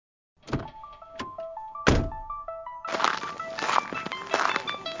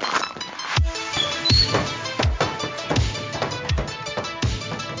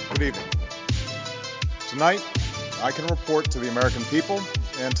tonight, I can report to the American people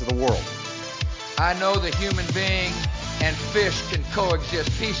and to the world. I know the human being and fish can coexist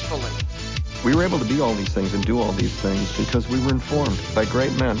peacefully. We were able to be all these things and do all these things because we were informed by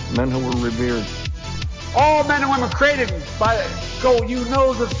great men who were revered. All men and women created by go. You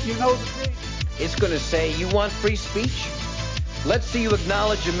know the dream. It's going to say, you want free speech? Let's see you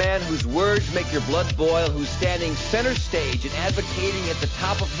acknowledge a man whose words make your blood boil, who's standing center stage and advocating at the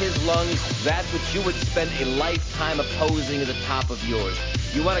top of his lungs that which you would spend a lifetime opposing at the top of yours.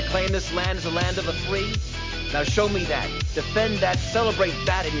 You want to claim this land as a land of the free? Now show me that. Defend that. Celebrate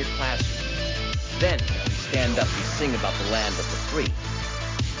that in your classroom. Then you stand up and sing about the land of the free.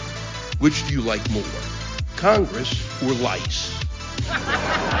 Which do you like more, Congress or lice?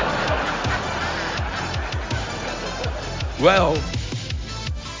 Well,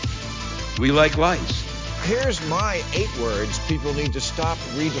 we like lice. Here's my 8 words people need to stop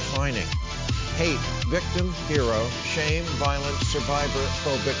redefining. Hate, victim, hero, shame, violence, survivor,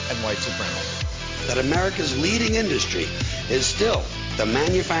 phobic, and white supremacy. That America's leading industry is still the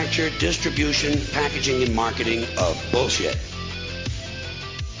manufacture, distribution, packaging, and marketing of bullshit.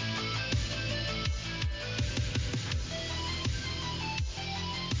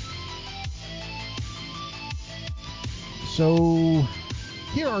 So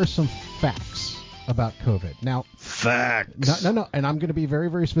here are some facts about COVID. Now, facts. No, and I'm going to be very,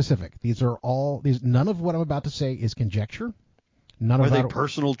 very specific. None of what I'm about to say is conjecture. Are they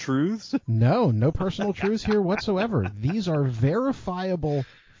personal truths? No personal truths here whatsoever. These are verifiable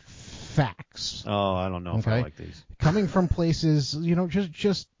facts. Oh, I don't know if I like these. Coming from places,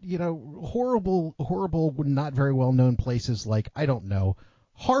 just horrible, not very well known places like, I don't know,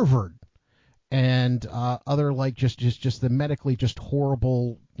 Harvard. And other like just the medically just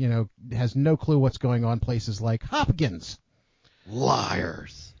horrible, has no clue what's going on places like Hopkins.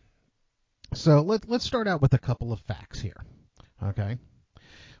 Liars. So let's start out with a couple of facts here. Okay.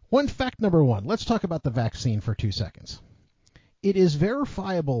 Fact number 1. Let's talk about the vaccine for 2 seconds. It is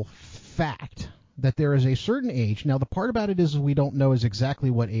verifiable fact that there is a certain age. Now, the part about it is we don't know is exactly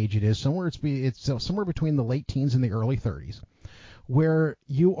what age it is. It's somewhere between the late teens and the early 30s. Where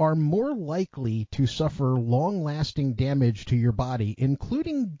you are more likely to suffer long-lasting damage to your body,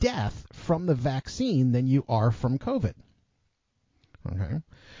 including death, from the vaccine than you are from COVID. Okay.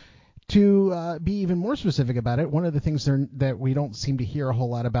 To be even more specific about it, one of the things that we don't seem to hear a whole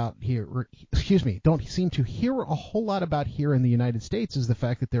lot about here, don't seem to hear a whole lot about here in the United States is the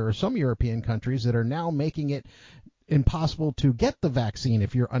fact that there are some European countries that are now making it impossible to get the vaccine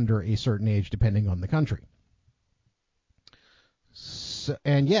if you're under a certain age, depending on the country. So,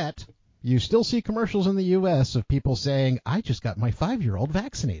 and yet, you still see commercials in the U.S. of people saying, I just got my 5-year-old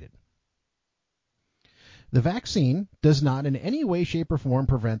vaccinated. The vaccine does not in any way, shape, or form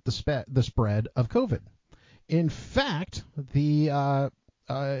prevent the spread of COVID. In fact, the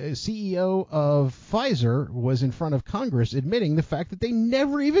CEO of Pfizer was in front of Congress admitting the fact that they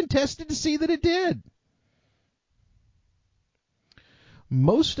never even tested to see that it did.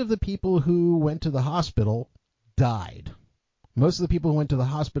 Most of the people who went to the hospital died. Most of the people who went to the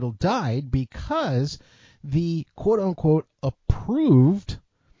hospital died because the quote-unquote approved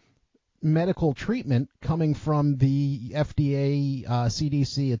medical treatment coming from the FDA,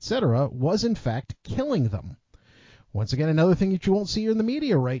 CDC, etc., was in fact killing them. Once again, another thing that you won't see in the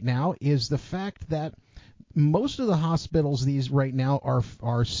media right now is the fact that most of the hospitals right now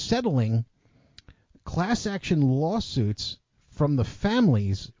are settling class action lawsuits from the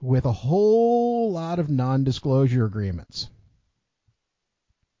families with a whole lot of non-disclosure agreements.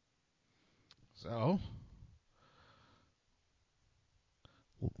 So,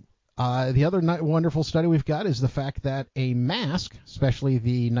 the other wonderful study we've got is the fact that a mask, especially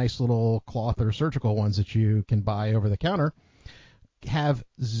the nice little cloth or surgical ones that you can buy over the counter, have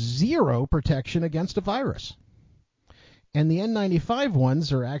 0 protection against a virus. And the N95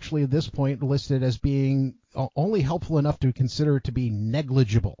 ones are actually at this point listed as being only helpful enough to consider to be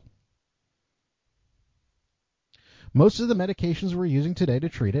negligible. Most of the medications we're using today to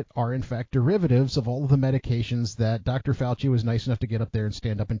treat it are, in fact, derivatives of all of the medications that Dr. Fauci was nice enough to get up there and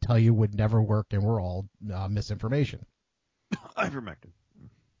stand up and tell you would never work and were all misinformation. Ivermectin.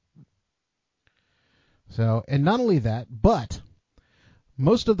 So, and not only that, but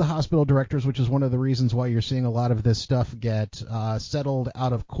most of the hospital directors, which is one of the reasons why you're seeing a lot of this stuff get settled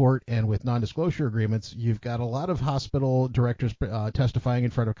out of court and with non-disclosure agreements, you've got a lot of hospital directors testifying in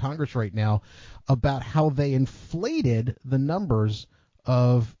front of Congress right now about how they inflated the numbers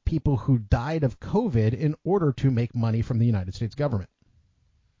of people who died of COVID in order to make money from the United States government.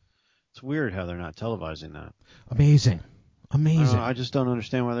 It's weird how they're not televising that. Amazing. I just don't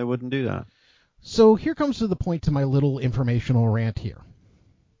understand why they wouldn't do that. So here comes to the point to my little informational rant here.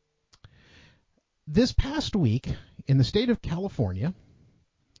 This past week, in the state of California,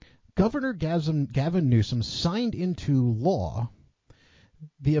 Governor Gavin Newsom signed into law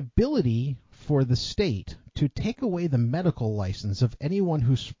the ability for the state to take away the medical license of anyone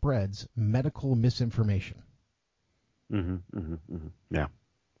who spreads medical misinformation. Yeah.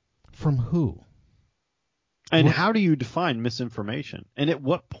 From who? And how do you define misinformation? And at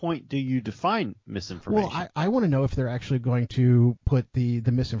what point do you define misinformation? Well, I want to know if they're actually going to put the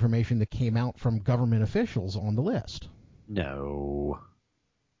misinformation that came out from government officials on the list. No.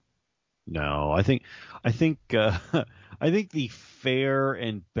 I think I think the fair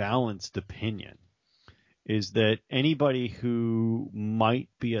and balanced opinion is that anybody who might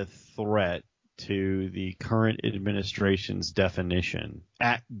be a threat to the current administration's definition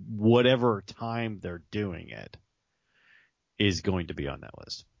at whatever time they're doing it is going to be on that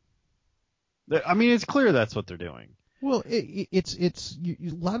list. I mean, it's clear that's what they're doing. Well, it's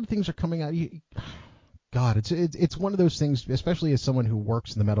a lot of things are coming out. God, it's one of those things, especially as someone who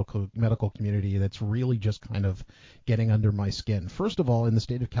works in the medical community, that's really just kind of getting under my skin. First of all, in the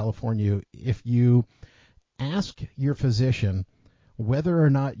state of California, if you ask your physician whether or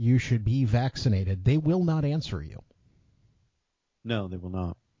not you should be vaccinated, they will not answer you. No, they will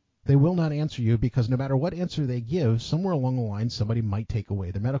not. They will not answer you because no matter what answer they give, somewhere along the line, somebody might take away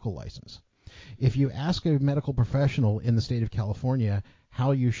their medical license. If you ask a medical professional in the state of California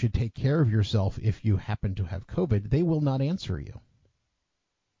how you should take care of yourself if you happen to have COVID, they will not answer you.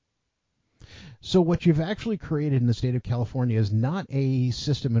 So what you've actually created in the state of California is not a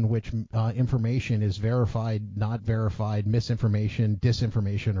system in which information is verified, not verified, misinformation,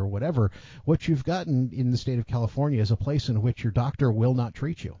 disinformation, or whatever. What you've gotten in the state of California is a place in which your doctor will not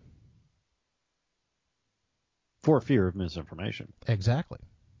treat you. For fear of misinformation. Exactly.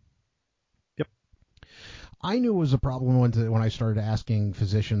 Yep. I knew it was a problem when I started asking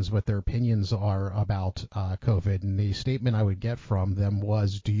physicians what their opinions are about COVID, and the statement I would get from them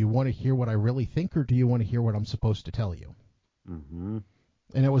was, do you want to hear what I really think, or do you want to hear what I'm supposed to tell you? Mm-hmm.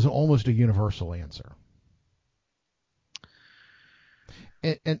 And it was almost a universal answer.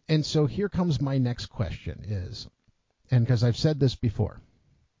 And so here comes my next question is, and because I've said this before,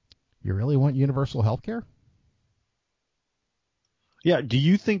 you really want universal health care? Yeah, do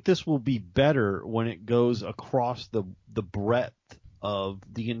you think this will be better when it goes across the breadth of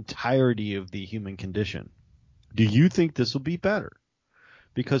the entirety of the human condition? Do you think this will be better?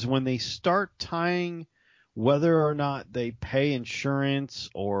 Because when they start tying whether or not they pay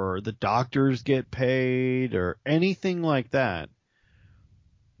insurance or the doctors get paid or anything like that,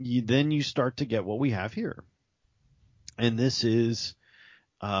 then you start to get what we have here. And this is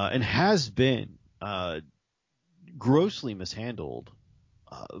and has been grossly mishandled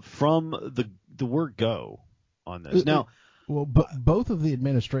from the word go on this. Now, well, both of the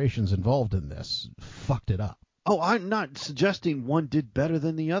administrations involved in this fucked it up. Oh, I'm not suggesting one did better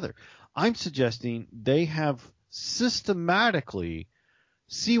than the other. I'm suggesting they have systematically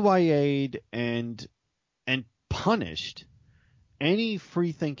CYA'd and punished any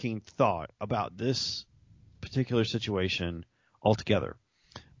free-thinking thought about this particular situation altogether.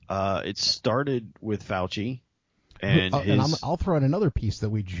 It started with Fauci. And I'll throw in another piece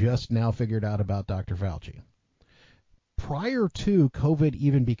that we just now figured out about Dr. Fauci. Prior to COVID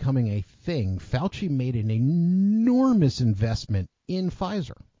even becoming a thing, Fauci made an enormous investment in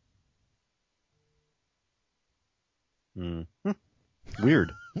Pfizer.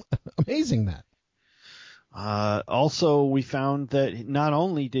 Weird. Amazing that. Also, we found that not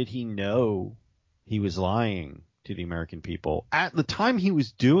only did he know he was lying to the American people at the time he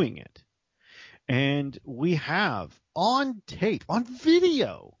was doing it, and we have on tape, on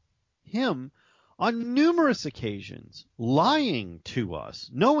video, him on numerous occasions lying to us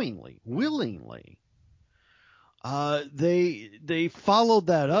knowingly, willingly. They followed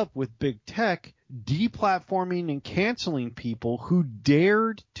that up with big tech deplatforming and canceling people who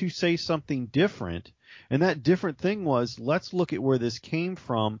dared to say something different. And that different thing was, let's look at where this came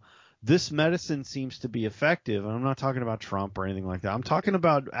from. This medicine seems to be effective. And I'm not talking about Trump or anything like that. I'm talking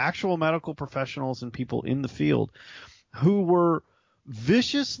about actual medical professionals and people in the field who were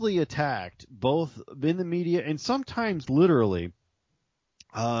viciously attacked, both in the media and sometimes literally,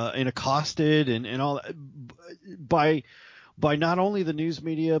 and accosted and all that by not only the news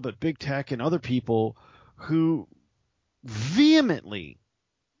media, but big tech and other people who vehemently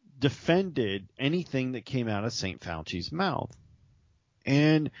defended anything that came out of St. Fauci's mouth.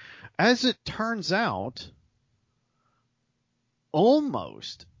 And as it turns out,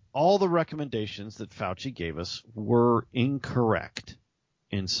 almost all the recommendations that Fauci gave us were incorrect.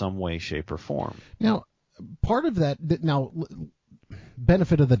 in some way, shape, or form. Now, part of that,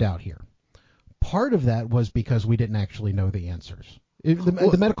 benefit of the doubt here. Part of that was because we didn't actually know the answers.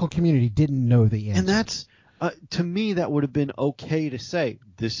 The medical community didn't know the answers. And that's, to me, that would have been okay to say,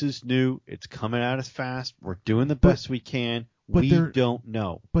 this is new, it's coming at us fast, we're doing the best we can, we don't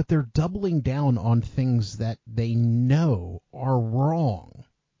know. But they're doubling down on things that they know are wrong.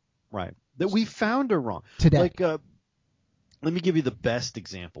 Right. That we found are wrong. Today. Like, let me give you the best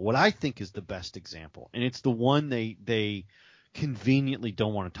example, what I think is the best example, and it's the one they conveniently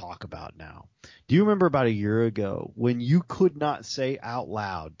don't want to talk about now. Do you remember about a year ago when you could not say out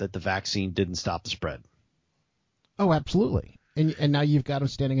loud that the vaccine didn't stop the spread? Oh, absolutely. And now you've got them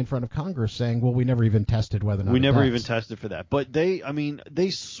standing in front of Congress saying, well, we never even tested whether or not we it never does. even tested for that. But they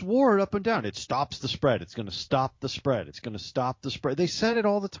swore it up and down. It stops the spread. It's going to stop the spread. It's going to stop the spread. They said it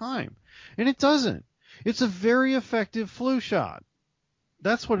all the time. And it doesn't. It's a very effective flu shot.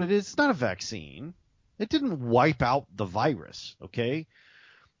 That's what it is. It's not a vaccine. It didn't wipe out the virus, okay?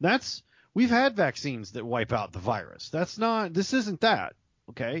 We've had vaccines that wipe out the virus. This isn't that,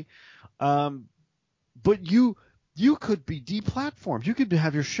 okay? But you could be deplatformed. You could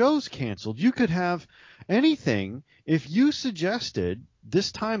have your shows canceled. You could have anything if you suggested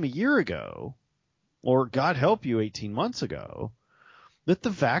this time a year ago, or God help you 18 months ago, that the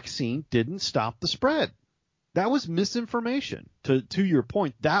vaccine didn't stop the spread. That was misinformation. To your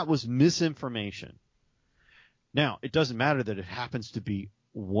point, that was misinformation. Now, it doesn't matter that it happens to be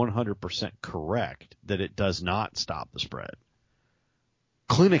 100% correct that it does not stop the spread.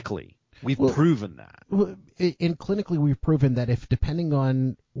 Clinically, we've proven that. And clinically, we've proven that if depending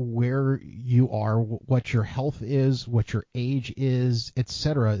on where you are, what your health is, what your age is,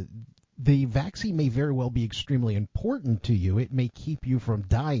 etc., the vaccine may very well be extremely important to you. It may keep you from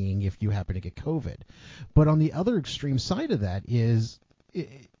dying if you happen to get COVID. But on the other extreme side of that is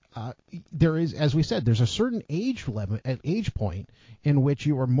there is, as we said, there's a certain age point in which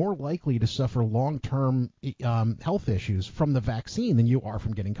you are more likely to suffer long-term health issues from the vaccine than you are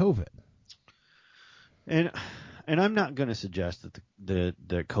from getting COVID. And I'm not going to suggest that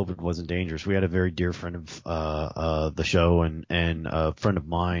COVID wasn't dangerous. We had a very dear friend of the show and a friend of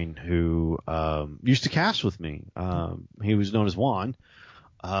mine who used to cast with me. He was known as Juan.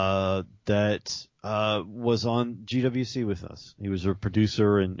 That was on GWC with us. He was a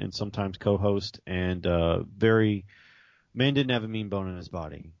producer and sometimes co-host, and man didn't have a mean bone in his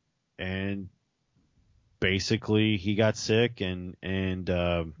body. And basically he got sick and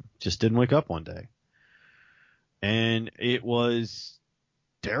just didn't wake up one day. And it was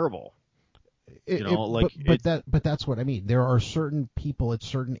terrible. But that's what I mean. There are certain people at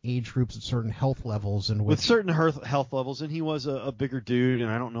certain age groups at certain health levels and with certain health levels, and he was a bigger dude, and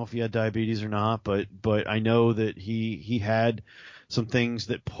I don't know if he had diabetes or not, but I know that he had some things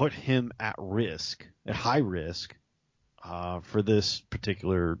that put him at high risk for this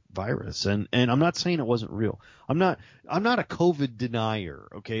particular virus. And I'm not saying it wasn't real. I'm not a COVID denier.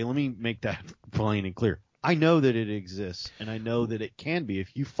 Okay, let me make that plain and clear. I know that it exists, and I know that it can be.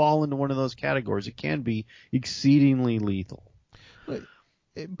 If you fall into one of those categories, it can be exceedingly lethal. But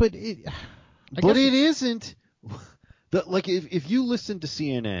it isn't. Like if you listen to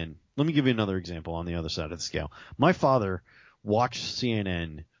CNN, let me give you another example on the other side of the scale. My father watched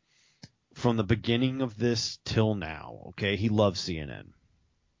CNN from the beginning of this till now. Okay, he loves CNN,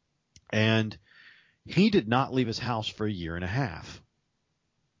 and he did not leave his house for a year and a half,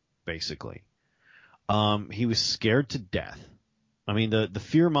 basically. He was scared to death. I mean, the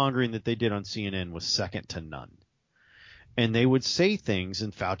fear-mongering that they did on CNN was second to none. And they would say things,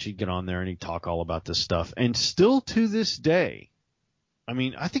 and Fauci'd get on there and he'd talk all about this stuff. And still to this day, I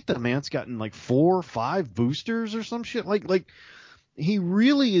mean, I think the man's gotten like 4 or 5 boosters or some shit. Like he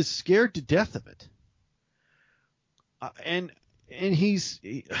really is scared to death of it. And he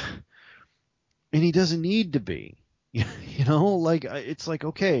doesn't need to be. You know, like it's like,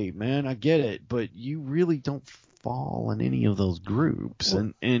 okay, man, I get it, but you really don't fall in any of those groups.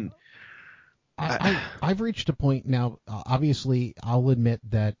 And I've reached a point now. Obviously, I'll admit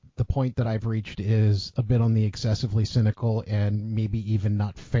that the point that I've reached is a bit on the excessively cynical and maybe even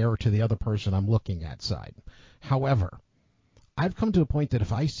not fair to the other person I'm looking at side. However, I've come to a point that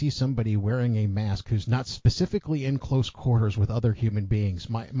if I see somebody wearing a mask who's not specifically in close quarters with other human beings,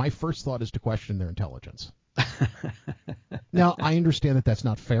 my first thought is to question their intelligence. Now, I understand that that's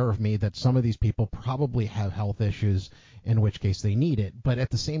not fair of me, that some of these people probably have health issues, in which case they need it. But at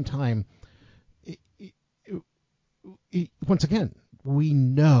the same time, once again, we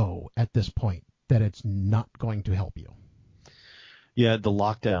know at this point that it's not going to help you. Yeah, the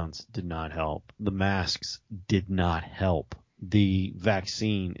lockdowns did not help. The masks did not help. the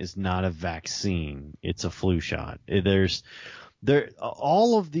vaccine is not a vaccine. It's a flu shot.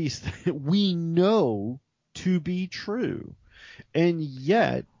 All of these things we know to be true. And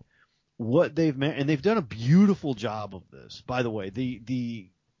yet what and they've done a beautiful job of this. By the way, the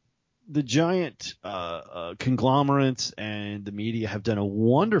giant conglomerates and the media have done a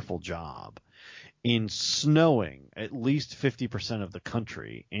wonderful job in snowing at least 50% of the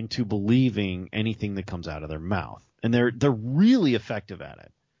country into believing anything that comes out of their mouth. And they're really effective at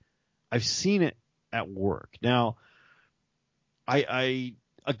it. I've seen it at work. Now,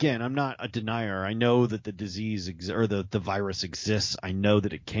 Again, I'm not a denier. I know that the disease or the virus exists. I know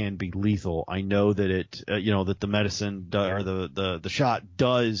that it can be lethal. I know that it, that the medicine or the shot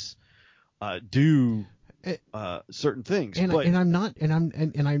does do certain things. I'm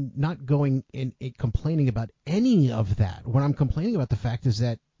not going in complaining about any of that. What I'm complaining about the fact is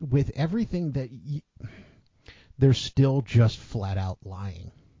that with everything that they're still just flat out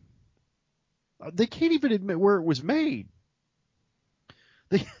lying. They can't even admit where it was made.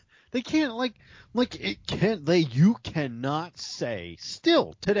 They can't you cannot say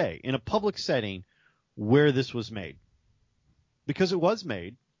still today in a public setting where this was made, because it was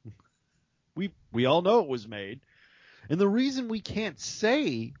made. We all know it was made. And the reason we can't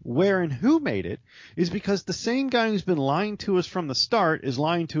say where and who made it is because the same guy who's been lying to us from the start is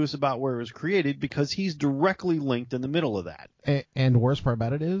lying to us about where it was created, because he's directly linked in the middle of that. And the worst part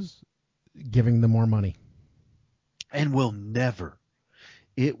about it is giving them more money. And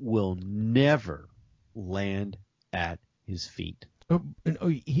it will never land at his feet.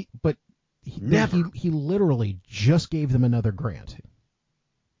 He literally just gave them another grant.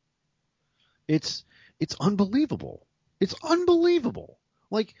 It's unbelievable. It's unbelievable.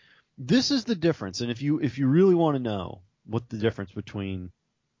 Like, this is the difference. And if you really want to know what the difference between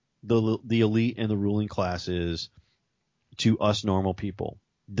the elite and the ruling class is to us normal people,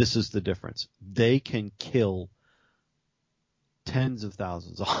 this is the difference. They can kill tens of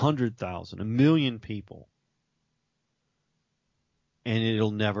thousands, 100,000, 1 million people, and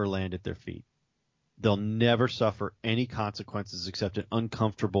it'll never land at their feet. They'll never suffer any consequences except an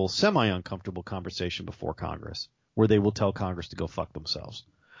uncomfortable, semi-uncomfortable conversation before Congress, where they will tell Congress to go fuck themselves.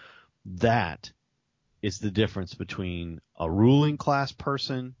 That is the difference between a ruling class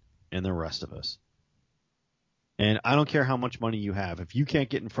person and the rest of us. And I don't care how much money you have. If you can't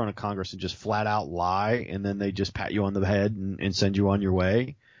get in front of Congress and just flat out lie, and then they just pat you on the head and send you on your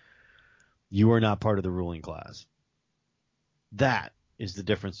way, you are not part of the ruling class. That is the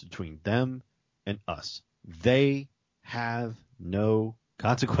difference between them and us. They have no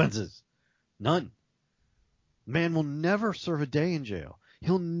consequences. None. Man will never serve a day in jail.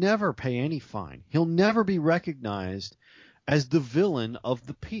 He'll never pay any fine. He'll never be recognized as the villain of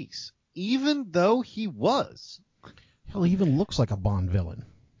the piece, even though he was. Hell, he even looks like a Bond villain.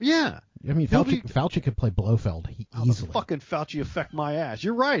 Yeah. I mean, Fauci could play Blofeld easily. The fucking Fauci affect my ass.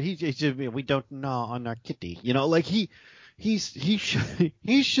 You're right. We don't gnaw on our kitty. Like he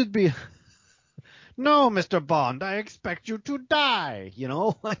should be. No, Mr. Bond, I expect you to die.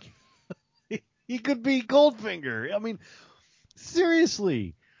 Like he could be Goldfinger. I mean,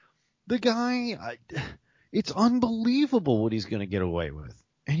 seriously, the guy. It's unbelievable what he's going to get away with,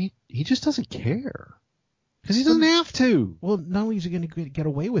 and he just doesn't care. Because he doesn't have to. Well, not only is he going to get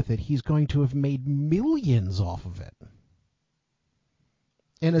away with it, he's going to have made millions off of it.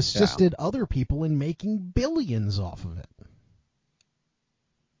 And assisted other people in making billions off of it.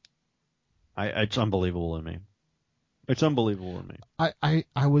 It's unbelievable to me. It's unbelievable to me.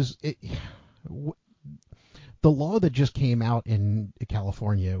 The law that just came out in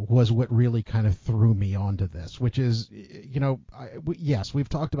California was what really kind of threw me onto this, which is, yes, we've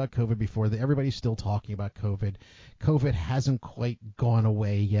talked about COVID before. Everybody's still talking about COVID. COVID hasn't quite gone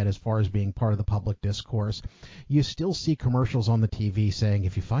away yet as far as being part of the public discourse. You still see commercials on the TV saying,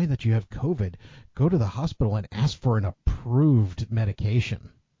 if you find that you have COVID, go to the hospital and ask for an approved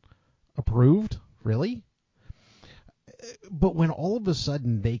medication. Approved? Really? But when all of a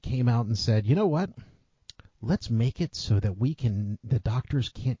sudden they came out and said, you know what? Let's make it so that the doctors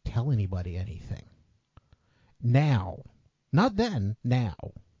can't tell anybody anything. Now. Not then, now.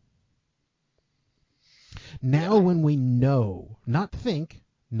 Now when we know, not think,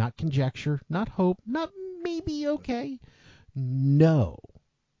 not conjecture, not hope, not maybe okay, know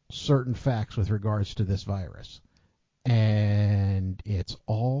certain facts with regards to this virus. And it's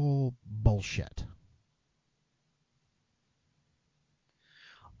all bullshit.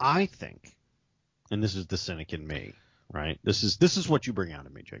 I think, and this is the cynic in me, right? This is what you bring out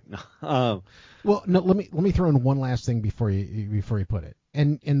of me, Jake. Well, no, let me throw in one last thing before you put it.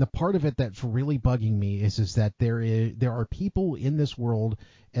 And the part of it that's really bugging me is that there are people in this world,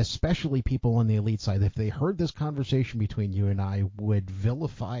 especially people on the elite side, if they heard this conversation between you and I, would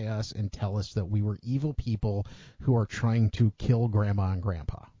vilify us and tell us that we were evil people who are trying to kill grandma and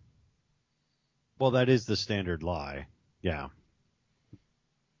grandpa. Well, that is the standard lie. Yeah.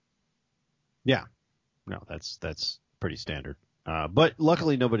 Yeah. No, that's pretty standard. But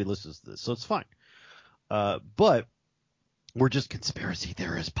luckily nobody listens to this, so it's fine. But we're just conspiracy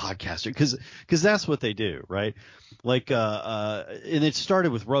theorist podcasters because that's what they do, right? Like, and it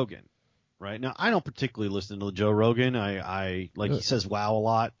started with Rogan, right? Now, I don't particularly listen to Joe Rogan. I like, he says wow a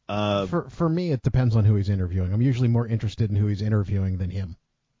lot. For me, it depends on who he's interviewing. I'm usually more interested in who he's interviewing than him.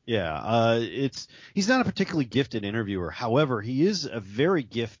 Yeah, he's not a particularly gifted interviewer. However, he is a very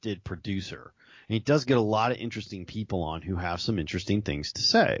gifted producer. And he does get a lot of interesting people on who have some interesting things to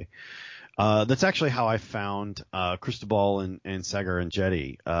say. That's actually how I found Cristobal and Sagar and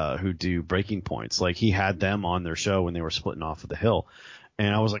Jetty, who do Breaking Points. Like, he had them on their show when they were splitting off of the Hill.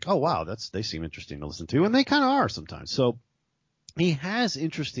 And I was like, oh, wow, they seem interesting to listen to. And they kind of are sometimes. So he has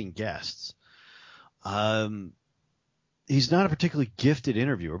interesting guests. He's not a particularly gifted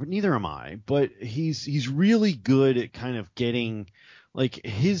interviewer, but neither am I. But he's really good at kind of getting, like,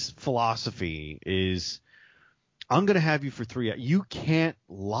 his philosophy is, I'm going to have you for 3 hours. You can't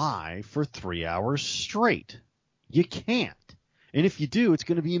lie for 3 hours straight. You can't. And if you do, it's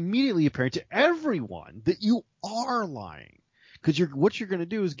going to be immediately apparent to everyone that you are lying. Because what you're going to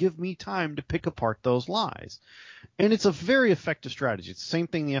do is give me time to pick apart those lies. And it's a very effective strategy. It's the same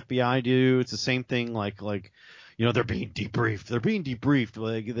thing the FBI do. It's the same thing like they're being debriefed. They're being debriefed.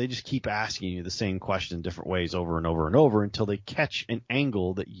 Like, they just keep asking you the same question different ways over and over and over until they catch an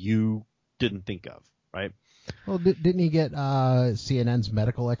angle that you didn't think of, right? Well, didn't he get CNN's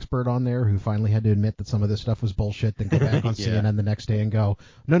medical expert on there who finally had to admit that some of this stuff was bullshit, then go back on CNN the next day and go,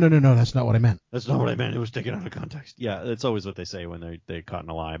 no, that's not what I meant. That's not what I meant. It was taken out of context. Yeah, that's always what they say when they're caught in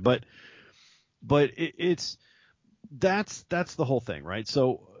a lie. But that's the whole thing, right?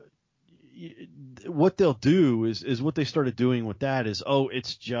 So what they'll do is what they started doing with that is,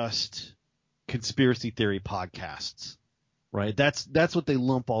 it's just conspiracy theory podcasts. Right, that's what they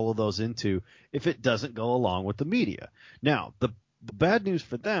lump all of those into if it doesn't go along with the media. Now, the bad news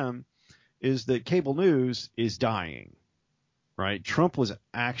for them is that cable news is dying. Right, Trump was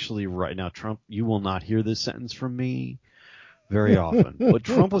actually right. Now, Trump, you will not hear this sentence from me very often, but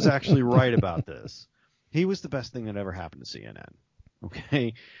Trump was actually right about this. He was the best thing that ever happened to CNN.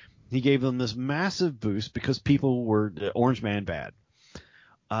 Okay, he gave them this massive boost because people were Orange Man bad.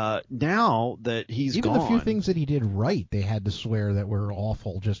 Now that he's even gone, the few things that he did right, they had to swear that were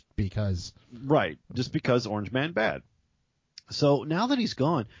awful just because. Right, just because Orange Man bad. So now that he's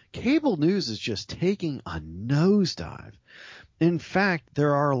gone, cable news is just taking a nosedive. In fact,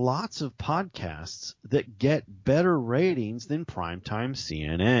 there are lots of podcasts that get better ratings than primetime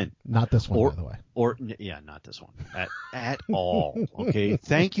CNN. Not this one, by the way. Not this one at all. Okay,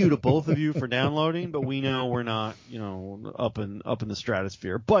 thank you to both of you for downloading, but we know we're not, up in the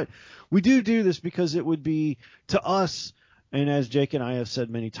stratosphere. But we do this because it would be, to us, and as Jake and I have said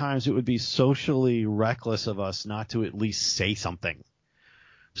many times, it would be socially reckless of us not to at least say something.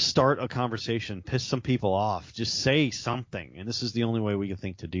 Start a conversation, piss some people off, just say something. And this is the only way we can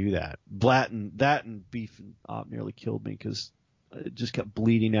think to do that. That and beef and op nearly killed me because it just kept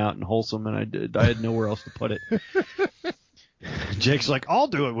bleeding out and wholesome, and I had nowhere else to put it. Jake's like, I'll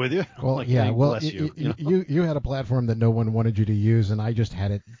do it with you. Well, like, yeah, well, bless you. You had a platform that no one wanted you to use, and I just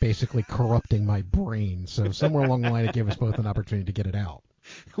had it basically corrupting my brain. So somewhere along the line, it gave us both an opportunity to get it out.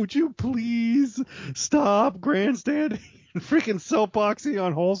 Would you please stop grandstanding and freaking soapboxing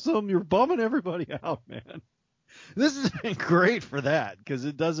on Wholesome? You're bumming everybody out, man. This has been great for that because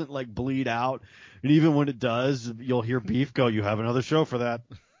it doesn't like bleed out. And even when it does, you'll hear Beef go, you have another show for that.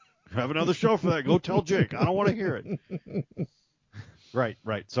 You have another show for that. Go tell Jake. I don't want to hear it. Right.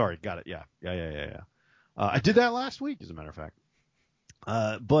 Sorry. Got it. Yeah. I did that last week, as a matter of fact.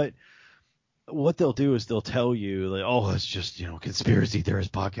 But what they'll do is they'll tell you, like, it's just, conspiracy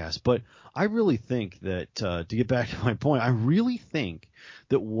theorist podcast. But I really think that, to get back to my point, I really think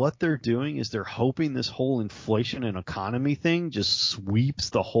that what they're doing is they're hoping this whole inflation and economy thing just sweeps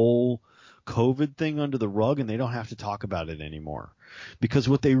the whole COVID thing under the rug and they don't have to talk about it anymore. Because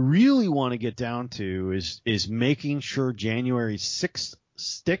what they really want to get down to is making sure January 6th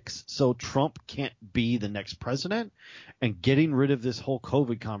sticks so Trump can't be the next president, and getting rid of this whole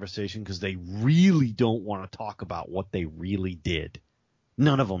COVID conversation because they really don't want to talk about what they really did.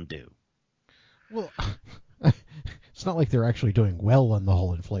 None of them do. Well, It's not like they're actually doing well on the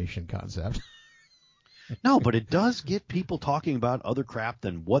whole inflation concept. No, but it does get people talking about other crap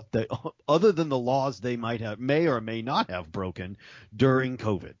than other than the laws they may or may not have broken during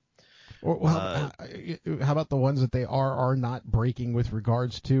COVID. Or how about the ones that they are not breaking with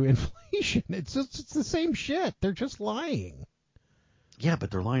regards to inflation? It's the same shit. They're just lying. Yeah,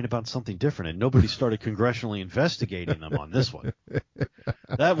 but they're lying about something different, and nobody started congressionally investigating them on this one.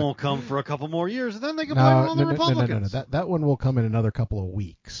 That won't come for a couple more years, and then they can blame it on the Republicans. No. That one will come in another couple of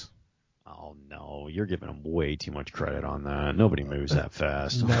weeks. Oh, no. You're giving them way too much credit on that. Nobody moves that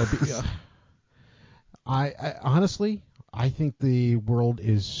fast. No, I honestly, I think the world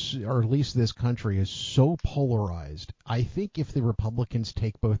is, or at least this country, is so polarized. I think if the Republicans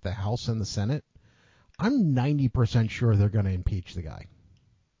take both the House and the Senate, I'm 90% sure they're going to impeach the guy.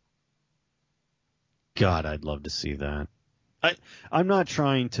 God, I'd love to see that. I'm not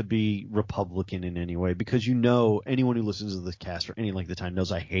trying to be Republican in any way, because anyone who listens to this cast for any length of time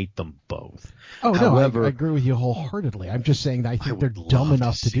knows I hate them both. Oh, However, no, I agree with you wholeheartedly. I'm just saying that I think they're dumb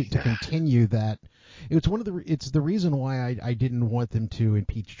enough to continue that. It's the reason why I didn't want them to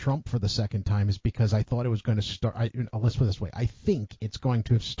impeach Trump for the second time, is because I thought it was going to start. Let's put it this way: I think it's going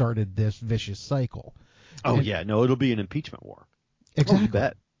to have started this vicious cycle. It'll be an impeachment war. Exactly. Oh, you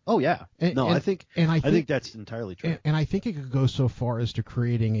bet. Oh yeah. I think that's entirely true. And I think it could go so far as to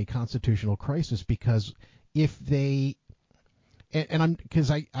creating a constitutional crisis, because if they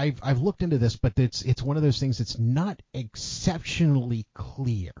I've looked into this, but it's one of those things that's not exceptionally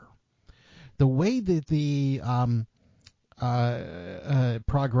clear. The way that the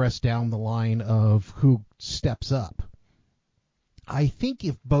progress down the line of who steps up, I think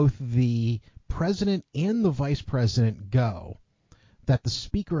if both the president and the vice president go, that the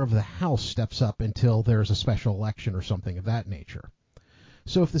Speaker of the House steps up until there's a special election or something of that nature.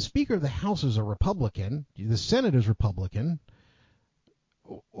 So if the Speaker of the House is a Republican, the Senate is Republican,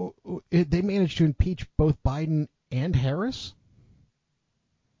 they managed to impeach both Biden and Harris.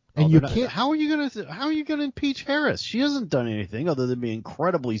 And how are you going to impeach Harris? She hasn't done anything other than be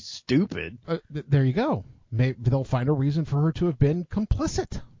incredibly stupid. There you go. Maybe they'll find a reason for her to have been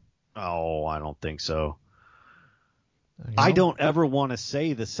complicit. Oh, I don't think so. I don't ever want to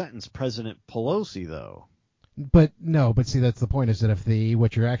say the sentence President Pelosi, though. But see, that's the point, is that if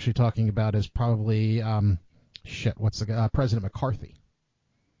what you're actually talking about is probably President McCarthy,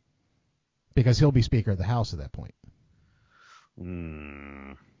 because he'll be Speaker of the House at that point.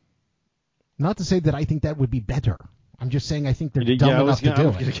 Not to say that I think that would be better. I'm just saying I think they're dumb enough to do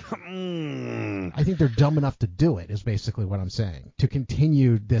it. I think they're dumb enough to do it, is basically what I'm saying. To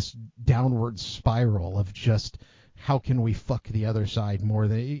continue this downward spiral of just, how can we fuck the other side more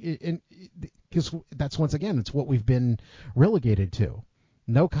than, because that's, once again, it's what we've been relegated to.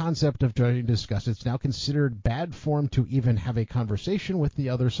 No concept of trying to discuss. It's now considered bad form to even have a conversation with the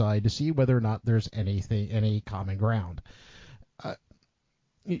other side to see whether or not there's any common ground.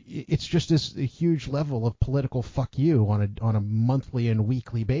 It's just this huge level of political fuck you on a monthly and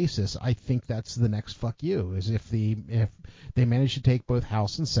weekly basis. I think that's the next fuck you, is if they manage to take both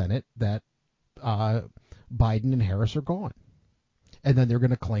House and Senate, that Biden and Harris are gone, and then they're going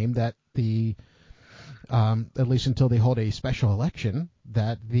to claim that at least until they hold a special election,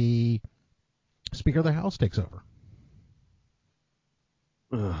 that the Speaker of the House takes over.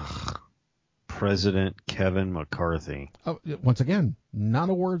 Ugh. President Kevin McCarthy. Oh, once again, none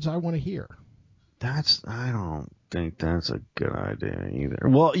of words I want to hear. I don't think that's a good idea either.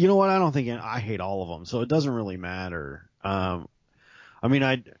 Well, you know what? I hate all of them, so it doesn't really matter. I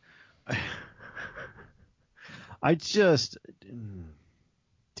just,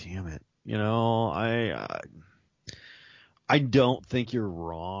 damn it. I don't think you're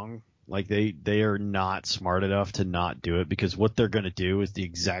wrong. Like, they are not smart enough to not do it, because what they're going to do is the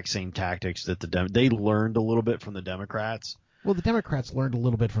exact same tactics that they learned a little bit from the Democrats. Well, the Democrats learned a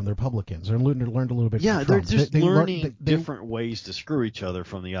little bit from the Republicans. They learned a little bit from Trump. They're just learning different ways to screw each other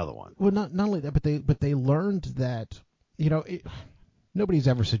from the other one. Well, not only that, but they learned that, nobody's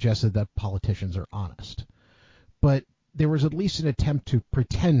ever suggested that politicians are honest. But there was at least an attempt to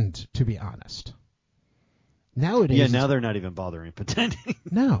pretend to be honest. Nowadays, now they're not even bothering pretending.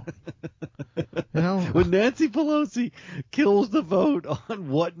 No. When Nancy Pelosi kills the vote on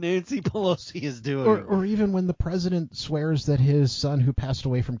what Nancy Pelosi is doing. Or even when the president swears that his son, who passed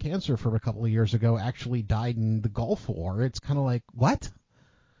away from cancer from a couple of years ago, actually died in the Gulf War. It's kind of like, what?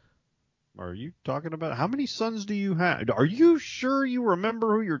 Are you talking about, how many sons do you have? Are you sure you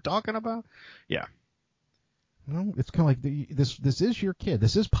remember who you're talking about? Yeah. Well, it's kind of like, this is your kid.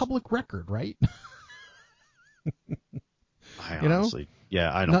 This is public record, right? I honestly Yeah,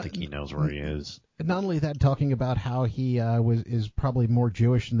 I don't think he knows where he is. Not only that, talking about how he is probably more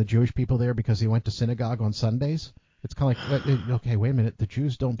Jewish than the Jewish people there because he went to synagogue on Sundays. It's kind of like, okay, wait a minute, the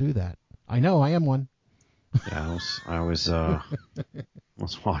Jews don't do that. I know, I am one. Yeah, I was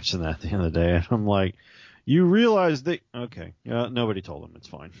watching that the other day, and I'm like, you realize that? Okay, nobody told him. It's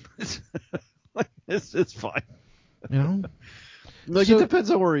fine. It's fine. You know. Like, it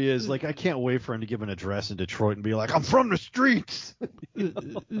depends on where he is. Like, I can't wait for him to give an address in Detroit and be like, I'm from the streets.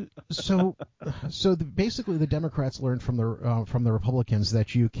 Basically, the Democrats learned from the Republicans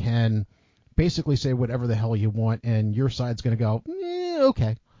that you can basically say whatever the hell you want, and your side's going to go,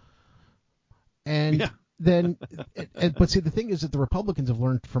 okay. And then, but see, the thing is that the Republicans have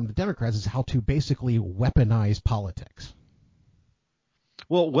learned from the Democrats is how to basically weaponize politics.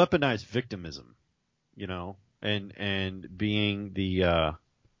 Well, weaponize victimism, you know. And being the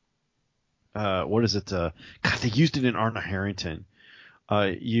what is it? God, they used it in Arna Harrington.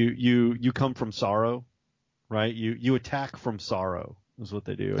 You come from sorrow, right? You attack from sorrow is what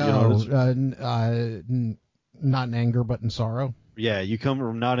they do. Not in anger, but in sorrow. Yeah, you come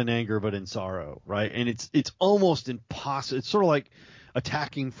from not in anger, but in sorrow, right? And it's almost impossible. It's sort of like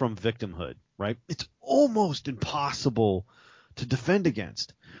attacking from victimhood, right? It's almost impossible to defend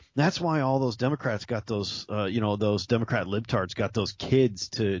against. That's why all those Democrats got those, those Democrat libtards got those kids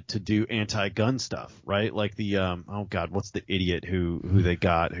to do anti-gun stuff, right? Like the, oh God, what's the idiot who they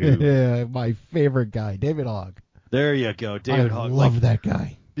got? Yeah, my favorite guy, David Hogg. There you go, David Hogg. I love that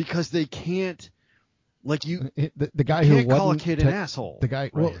guy. Because they can't, like the guy you who can't call a kid an asshole. The guy,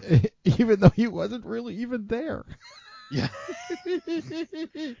 right. Well, even though he wasn't really even there. Yeah.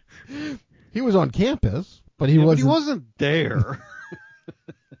 He was on campus, but he wasn't there.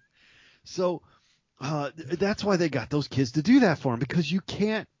 So that's why they got those kids to do that for him, because you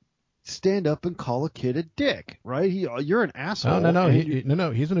can't stand up and call a kid a dick, right? You're an asshole. No.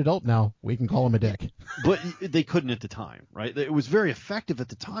 He's an adult now. We can call him a dick. But they couldn't at the time, right? It was very effective at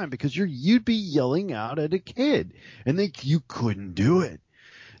the time because you'd be yelling out at a kid, and you couldn't do it.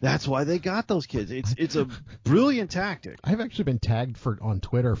 That's why they got those kids. It's a brilliant tactic. I've actually been tagged on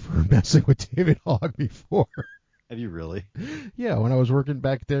Twitter for messing with David Hogg before. Have you really? Yeah, when I was working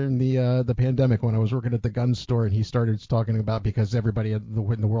back there in the pandemic, when I was working at the gun store, and he started talking about, because everybody in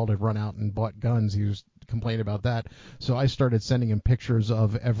the world had run out and bought guns, he was complaining about that. So I started sending him pictures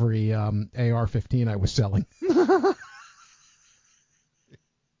of every AR-15 I was selling.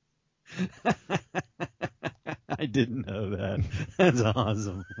 I didn't know that. That's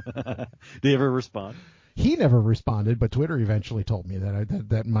awesome. Did he ever respond? He never responded, but Twitter eventually told me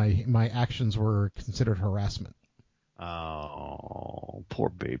that my actions were considered harassment. Oh, poor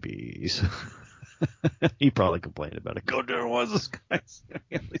babies. He probably complained about it. Go there was this guy staring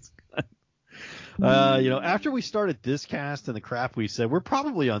at this gun. After we started this cast and the crap we said, we're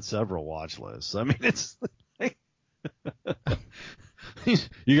probably on several watch lists. I mean, it's like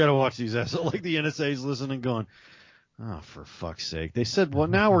you got to watch these assholes. Like the NSA's listening, going, "Oh, for fuck's sake!" They said, "Well,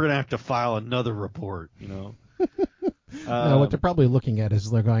 now we're gonna have to file another report." No, what they're probably looking at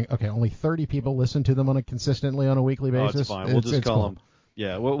is they're going, okay, only 30 people listen to them consistently on a weekly basis. Oh, it's fine. We'll just call them.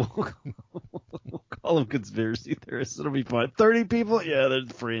 Yeah, we'll call them conspiracy theorists. It'll be fine. 30 people? Yeah, they're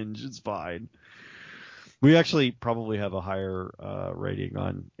fringe. It's fine. We actually probably have a higher rating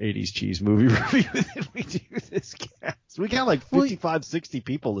on 80s cheese movie review than we do this cast. We got like 55, 60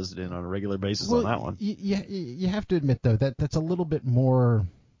 people listening on a regular basis on that one. You have to admit, though, that's a little bit more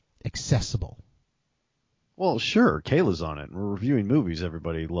accessible. Well, sure. Kayla's on it. And we're reviewing movies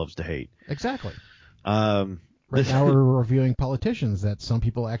everybody loves to hate. Exactly. Right now we're reviewing politicians that some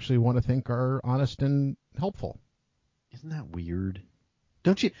people actually want to think are honest and helpful. Isn't that weird?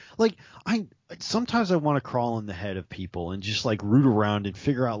 Don't you? Sometimes I want to crawl in the head of people and just like root around and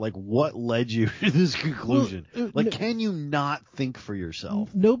figure out like what led you to this conclusion. Can you not think for yourself?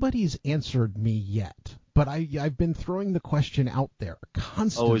 Nobody's answered me yet. But I've been throwing the question out there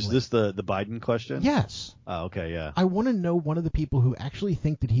constantly. Oh, is this the Biden question? Yes. Oh, okay, yeah. I want to know one of the people who actually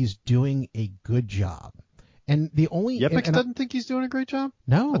think that he's doing a good job. And the only... Yepix doesn't think he's doing a great job?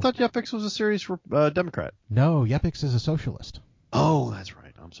 No. I thought Yepix was a serious Democrat. No, Yepix is a socialist. Oh, that's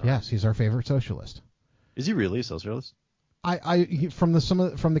right. I'm sorry. Yes, he's our favorite socialist. Is he really a socialist? From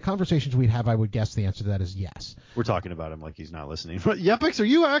the conversations we'd have, I would guess the answer to that is yes. We're talking about him like he's not listening. But Yepix, are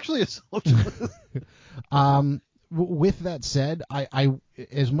you actually a socialist? With that said, I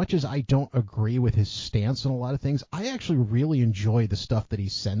as much as I don't agree with his stance on a lot of things, I actually really enjoy the stuff that he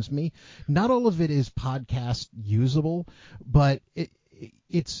sends me. Not all of it is podcast usable, but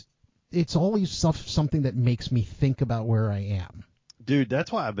it's always something that makes me think about where I am. Dude,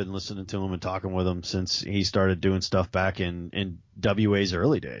 that's why I've been listening to him and talking with him since he started doing stuff back in WA's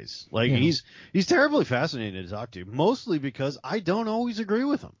early days. Like, he's terribly fascinating to talk to, mostly because I don't always agree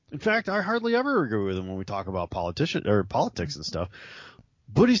with him. In fact, I hardly ever agree with him when we talk about politics and stuff.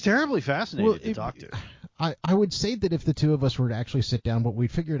 But he's terribly fascinating to talk to. I would say that if the two of us were to actually sit down, what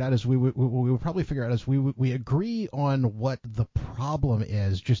we'd figure it out is we would probably figure out is we agree on what the problem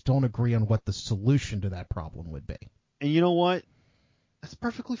is, just don't agree on what the solution to that problem would be. And you know what? That's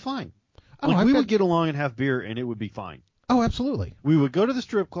perfectly fine. We would get along and have beer, and it would be fine. Oh, absolutely. We would go to the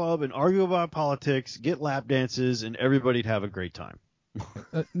strip club and argue about politics, get lap dances, and everybody'd have a great time.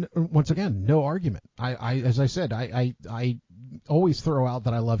 Once again, no argument. As I said, I always throw out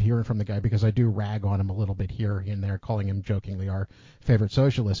that I love hearing from the guy because I do rag on him a little bit here and there, calling him jokingly our favorite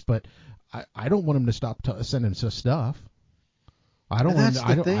socialist. But I don't want him to stop sending us stuff. I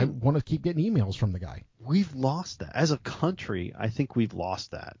want to keep getting emails from the guy. We've lost that. As a country, I think we've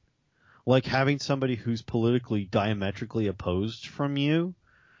lost that. Like having somebody who's politically diametrically opposed from you,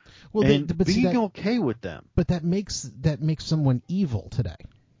 and being okay with them. But that makes someone evil today.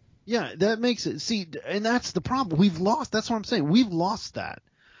 Yeah, that makes it. See, and that's the problem. We've lost. That's what I'm saying. We've lost that.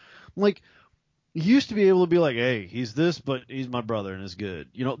 Like, you used to be able to be like, hey, he's this, but he's my brother and is good.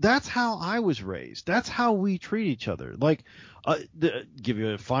 You know, that's how I was raised. That's how we treat each other. Like, give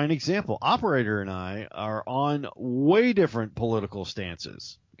you a fine example. Operator and I are on way different political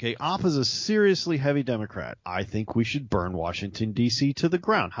stances. Okay, Op is a seriously heavy Democrat. I think we should burn Washington, D.C. to the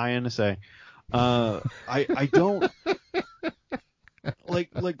ground. Hi, NSA. I don't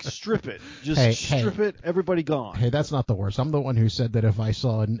like strip it. Just strip it. Everybody gone. Hey, that's not the worst. I'm the one who said that if I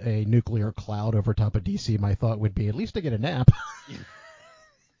saw a nuclear cloud over top of D.C., my thought would be at least to get a nap.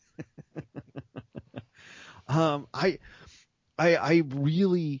 I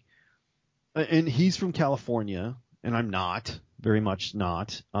really, and he's from California, and I'm not. Very much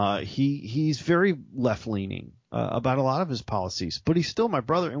not. He's very left leaning about a lot of his policies, but he's still my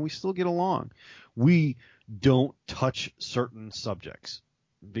brother, and we still get along. We don't touch certain subjects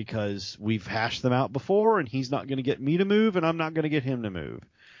because we've hashed them out before, and he's not going to get me to move, and I'm not going to get him to move,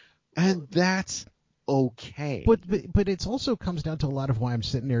 and that's okay. But it also comes down to a lot of why I'm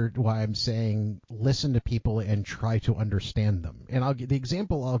sitting there, why I'm saying listen to people and try to understand them. And the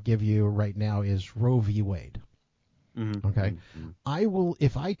example I'll give you right now is Roe v. Wade. Mm-hmm. Okay. Mm-hmm.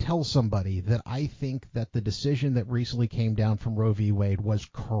 If I tell somebody that I think that the decision that recently came down from Roe v. Wade was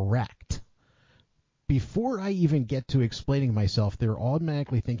correct, before I even get to explaining myself, they're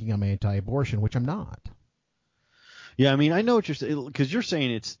automatically thinking I'm anti-abortion, which I'm not. Yeah, I mean, I know what you're saying, because you're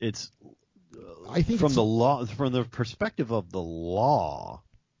saying it's. I think from the perspective of the law,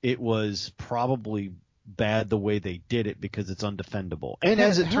 it was probably bad the way they did it because it's undefendable. And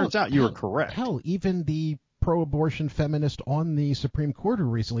as it turns out, you were correct. Hell, even the pro-abortion feminist on the Supreme Court who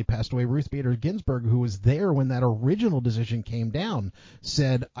recently passed away, Ruth Bader Ginsburg, who was there when that original decision came down,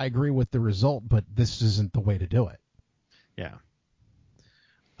 said, I agree with the result, but this isn't the way to do it. Yeah.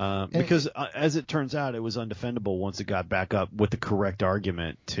 Because as it turns out, it was undefendable once it got back up with the correct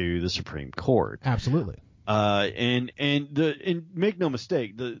argument to the Supreme Court. Absolutely. And make no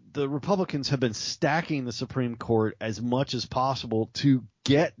mistake, the Republicans have been stacking the Supreme Court as much as possible to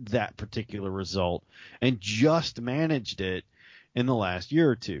get that particular result, and just managed it in the last year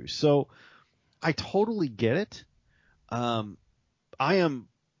or two. So I totally get it. I am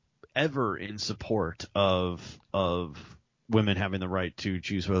ever in support of women having the right to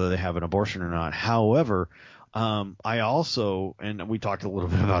choose whether they have an abortion or not. However, I also, and we talked a little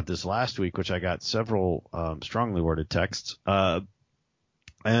bit about this last week, which I got several strongly worded texts,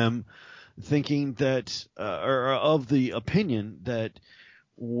 am thinking that, or of the opinion that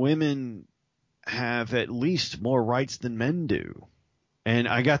women have at least more rights than men do. And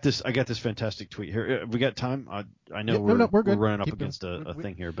I got this fantastic tweet here. Have we got time? I know we're running up against a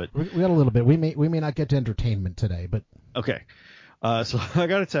thing here, but we got a little bit. We may not get to entertainment today, but okay. So I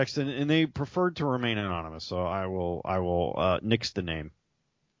got a text, and they preferred to remain anonymous, so I will nix the name.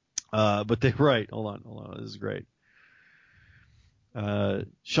 But they write, hold on, this is great.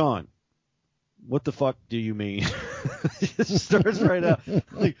 Sean, what the fuck do you mean? It starts right out.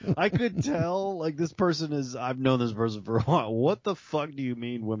 Like, I could tell, like, this person is, I've known this person for a while. What the fuck do you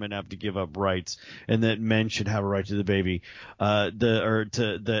mean women have to give up rights and that men should have a right to the baby,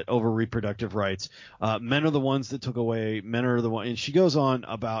 that over reproductive rights? Men are the ones that took away, men are the one, and she goes on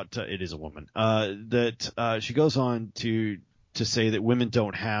about, it is a woman, she goes on to say that women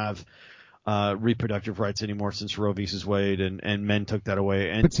don't have reproductive rights anymore since Roe v. Wade, and men took that away.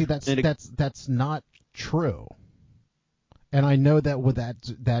 And, but see, that's not true. And I know that with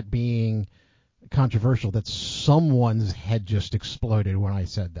that being controversial that someone's head just exploded when I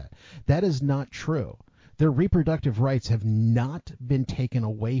said that. That is not true. Their reproductive rights have not been taken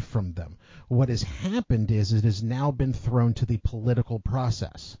away from them. What has happened is it has now been thrown to the political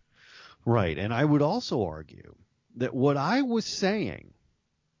process. Right. And I would also argue that what I was saying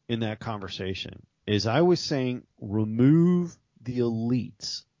in that conversation is I was saying remove the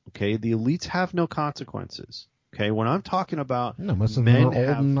elites. Okay? The elites have no consequences. Okay? When I'm talking about no, most of them are old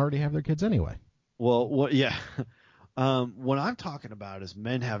and already have their kids anyway. Well, yeah. What I'm talking about is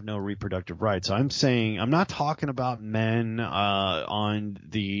men have no reproductive rights. I'm not talking about men on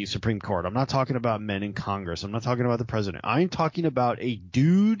the Supreme Court. I'm not talking about men in Congress. I'm not talking about the president. I'm talking about a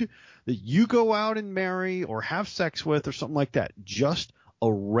dude that you go out and marry or have sex with or something like that. Just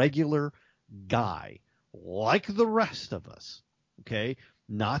a regular guy like the rest of us. Okay?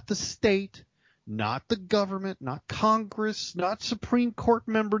 Not the state. Not the government, not Congress, not Supreme Court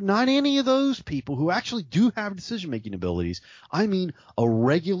member, not any of those people who actually do have decision-making abilities. I mean, a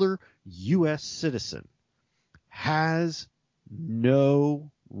regular U.S. citizen has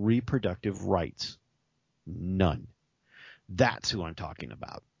no reproductive rights. None. That's who I'm talking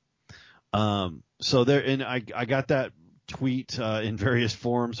about. So there, and I got that tweet in various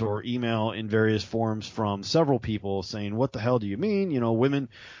forms or email in various forms from several people saying, what the hell do you mean? Women,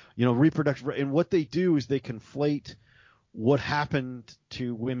 reproductive, and what they do is they conflate what happened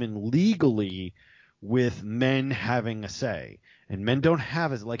to women legally with men having a say. And men don't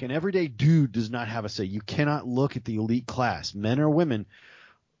have it. Like an everyday dude does not have a say. You cannot look at the elite class, men or women.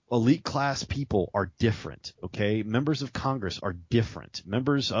 Elite class people are different, okay? Members of Congress are different.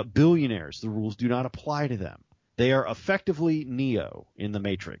 Billionaires, the rules do not apply to them. They are effectively Neo in the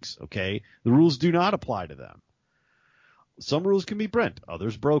Matrix, okay? The rules do not apply to them. Some rules can be bent,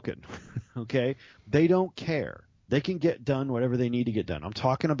 others broken, okay? They don't care. They can get done whatever they need to get done. I'm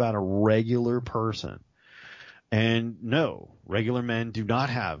talking about a regular person. And no, regular men do not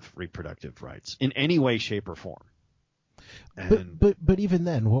have reproductive rights in any way, shape, or form. But even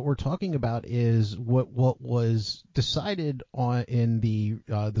then, what we're talking about is what was decided in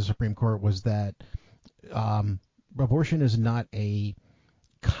the Supreme Court was that abortion is not a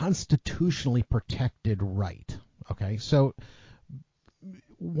constitutionally protected right. Okay, so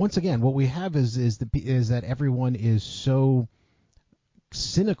once again, what we have is that everyone is so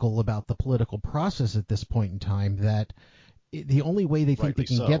cynical about the political process at this point in time that the only way they think they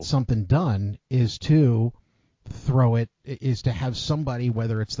can get something done is to have somebody,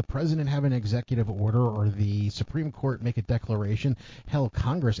 whether it's the president have an executive order or the Supreme Court make a declaration. Hell,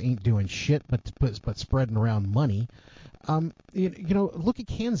 Congress ain't doing shit but spreading around money. Look at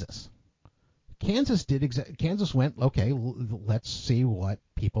Kansas. Kansas went, okay, let's see what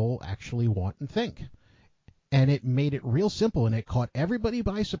people actually want and think. And it made it real simple, and it caught everybody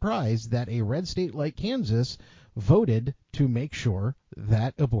by surprise that a red state like Kansas voted to make sure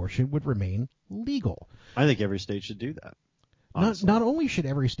that abortion would remain legal. I think every state should do that. Not only should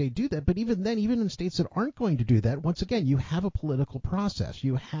every state do that, but even then, even in states that aren't going to do that, once again, you have a political process.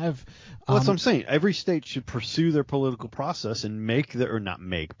 You have. Well, that's what I'm saying. Every state should pursue their political process and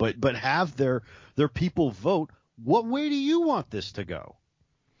but have their people vote. What way do you want this to go?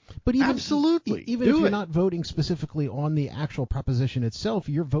 But absolutely, even if you're not voting specifically on the actual proposition itself,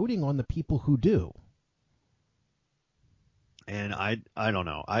 you're voting on the people who do. And I don't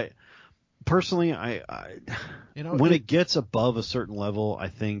know. Personally, when it gets above a certain level, I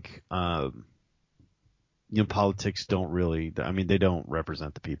think, politics don't really. I mean, they don't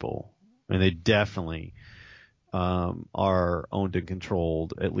represent the people, and they definitely are owned and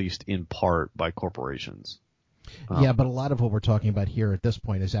controlled, at least in part, by corporations. Yeah, but a lot of what we're talking about here at this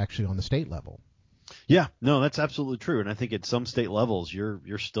point is actually on the state level. Yeah, no, that's absolutely true, and I think at some state levels,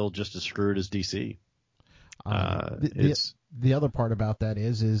 you're still just as screwed as DC. The other part about that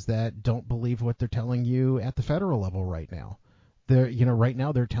is that don't believe what they're telling you at the federal level right now. Right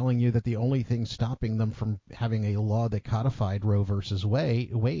now they're telling you that the only thing stopping them from having a law that codified Roe versus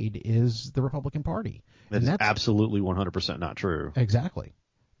Wade is the Republican Party. That's absolutely 100% not true. Exactly.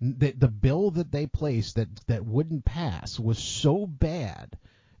 The bill that they placed that wouldn't pass was so bad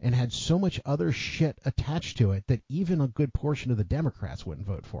and had so much other shit attached to it that even a good portion of the Democrats wouldn't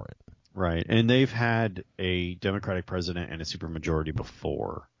vote for it. Right, and they've had a Democratic president and a supermajority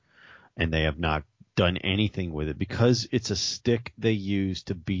before, and they have not done anything with it because it's a stick they use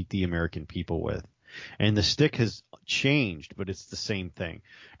to beat the American people with. And the stick has changed, but it's the same thing.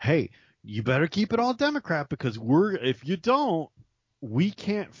 Hey, you better keep it all Democrat because if you don't, we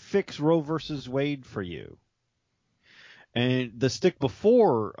can't fix Roe versus Wade for you. And the stick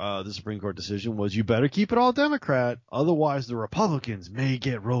before the Supreme Court decision was you better keep it all Democrat, otherwise the Republicans may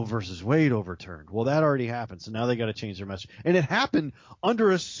get Roe versus Wade overturned. Well, that already happened, so now they got to change their message. And it happened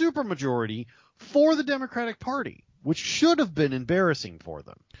under a supermajority for the Democratic Party, which should have been embarrassing for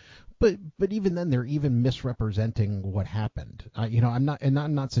them. But even then, they're even misrepresenting what happened. I'm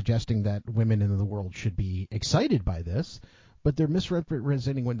not suggesting that women in the world should be excited by this, but they're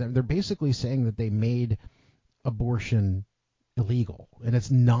misrepresenting what they're basically saying that they made abortion illegal, and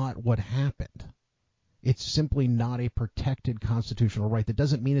it's not what happened. It's simply not a protected constitutional right. That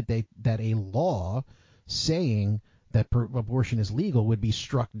doesn't mean that a law saying that abortion is legal would be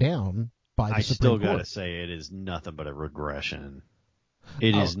struck down by the Supreme Court. I still got to say it is nothing but a regression.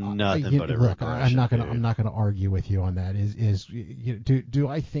 It is nothing but a regression. I'm not going to argue with you on that. Do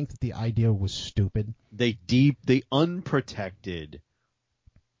I think that the idea was stupid? They unprotected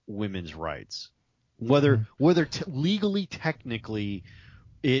women's rights. Whether legally, technically,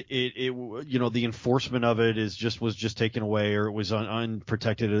 it the enforcement of it was just taken away, or it was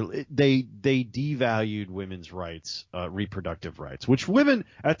unprotected. They devalued women's rights, reproductive rights, which women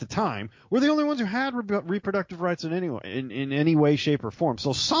at the time were the only ones who had reproductive rights in any way, shape, or form.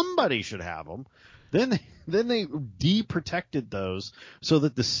 So somebody should have them. Then they de-protected those so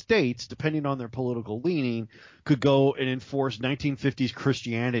that the states, depending on their political leaning, could go and enforce 1950s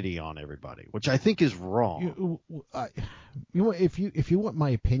Christianity on everybody, which I think is wrong. If you want my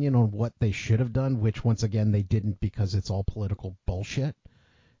opinion on what they should have done, which once again they didn't because it's all political bullshit,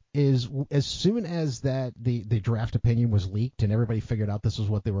 is as soon as that the draft opinion was leaked and everybody figured out this was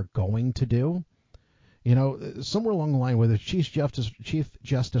what they were going to do, somewhere along the line, whether Chief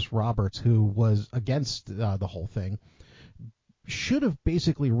Justice Roberts, who was against the whole thing, should have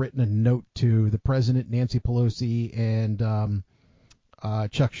basically written a note to the president, Nancy Pelosi, and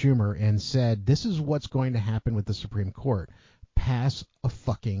Chuck Schumer, and said, "This is what's going to happen with the Supreme Court. Pass a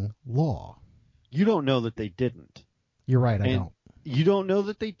fucking law." You don't know that they didn't. You're right. I don't. You don't know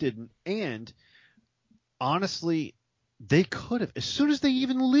that they didn't, and honestly, they could have, as soon as they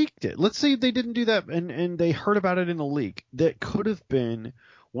even leaked it. Let's say they didn't do that and they heard about it in a leak. That could have been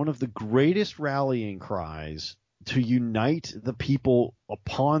one of the greatest rallying cries to unite the people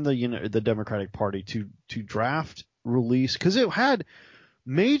upon the Democratic Party to draft, release, because it had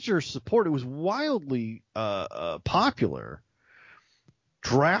major support. It was wildly popular.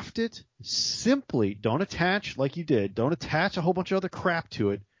 Draft it simply. Don't attach like you did. Don't attach a whole bunch of other crap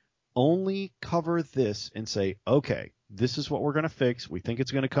to it. Only cover this and say, okay, this is what we're going to fix. We think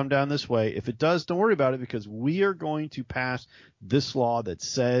it's going to come down this way. If it does, don't worry about it, because we are going to pass this law that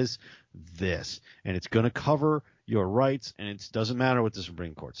says this, and it's going to cover your rights, and it doesn't matter what the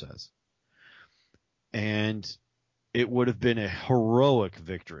Supreme Court says. And it would have been a heroic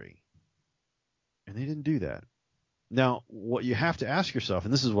victory. And they didn't do that. Now, what you have to ask yourself,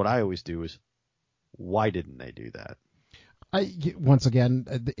 and this is what I always do, is why didn't they do that? Once again,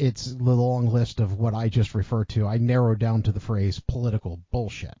 it's the long list of what I just referred to. I narrowed down to the phrase political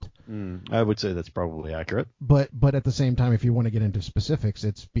bullshit. I would say that's probably accurate. But at the same time, if you want to get into specifics,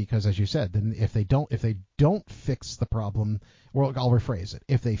 it's because, as you said, then if they don't fix the problem, well, I'll rephrase it.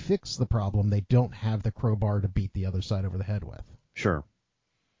 If they fix the problem, they don't have the crowbar to beat the other side over the head with. Sure.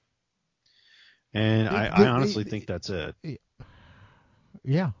 And I honestly think that's it.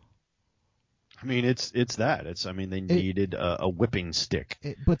 Yeah. I mean, it's that. They needed a whipping stick.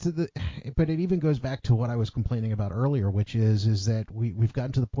 But it even goes back to what I was complaining about earlier, which is that we've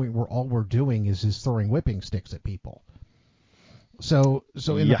gotten to the point where all we're doing is throwing whipping sticks at people. So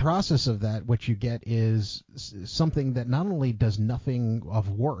in the process of that, what you get is something that not only does nothing of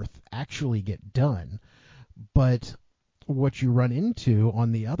worth actually get done, but what you run into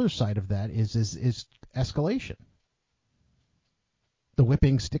on the other side of that is escalation. The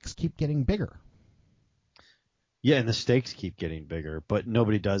whipping sticks keep getting bigger. Yeah, and the stakes keep getting bigger, but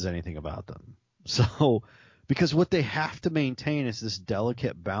nobody does anything about them. So, because what they have to maintain is this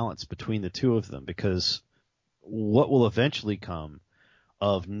delicate balance between the two of them, because what will eventually come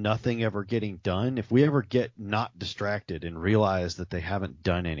of nothing ever getting done, if we ever get not distracted and realize that they haven't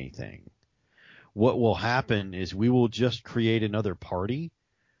done anything, what will happen is we will just create another party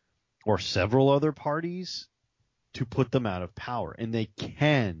or several other parties to put them out of power, and they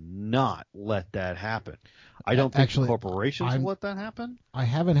cannot let that happen. I don't think corporations will let that happen. I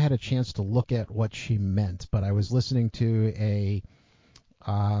haven't had a chance to look at what she meant, but I was listening to a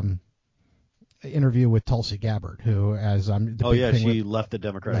interview with Tulsi Gabbard, who, as I'm she left the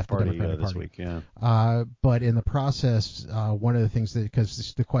Democratic Party this week. Yeah. But in the process, one of the things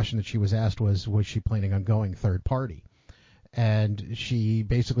because the question that she was asked was she planning on going third party, and she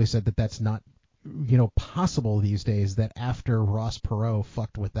basically said that that's not possible these days that after Ross Perot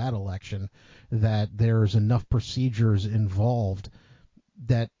fucked with that election, that there's enough procedures involved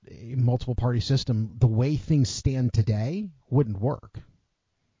that a multiple party system, the way things stand today, wouldn't work.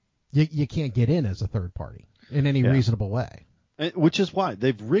 You can't get in as a third party in any reasonable way. Which is why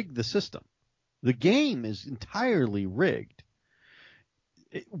they've rigged the system. The game is entirely rigged.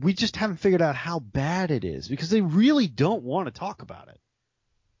 We just haven't figured out how bad it is because they really don't want to talk about it.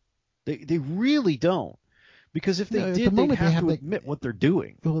 They really don't. Because if they did, they'd have to admit what they're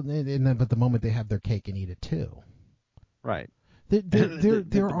doing. Well, but the moment they have their cake and eat it too. Right. They've been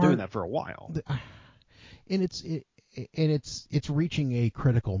doing that for a while. And it's reaching a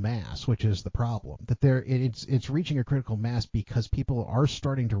critical mass, which is the problem. That it's reaching a critical mass because people are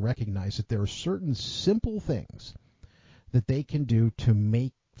starting to recognize that there are certain simple things that they can do to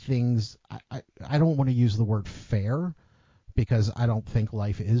make things. I don't want to use the word fair because I don't think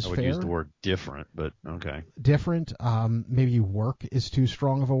life is fair. I would use the word different, but okay. Different. Maybe work is too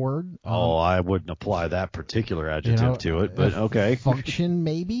strong of a word. I wouldn't apply that particular adjective to it, but okay. Function,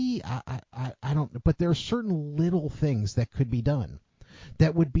 maybe. I don't. But there are certain little things that could be done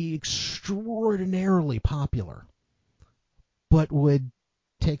that would be extraordinarily popular, but would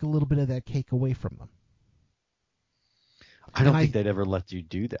take a little bit of that cake away from them. I don't think they'd ever let you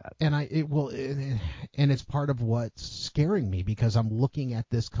do that. And it's part of what's scaring me because I'm looking at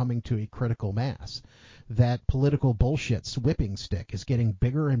this coming to a critical mass. That political bullshit whipping stick is getting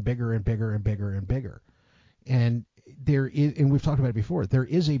bigger and bigger and bigger and bigger and bigger. And we've talked about it before, there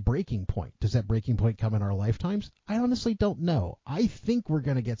is a breaking point. Does that breaking point come in our lifetimes? I honestly don't know. I think we're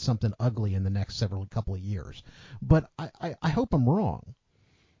going to get something ugly in the next couple of years. But I hope I'm wrong.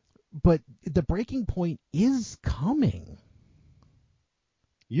 But the breaking point is coming.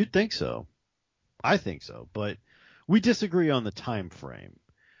 You'd think so. I think so, but we disagree on the time frame.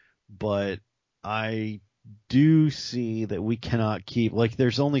 But I do see that we cannot keep,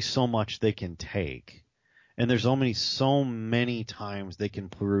 there's only so much they can take. And there's only so many times they can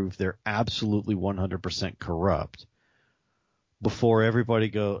prove they're absolutely 100% corrupt before everybody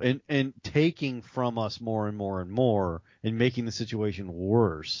and taking from us more and more and more and making the situation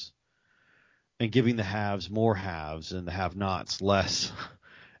worse and giving the haves more haves and the have-nots less.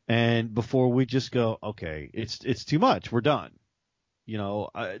 And before we just go, okay, it's too much. We're done.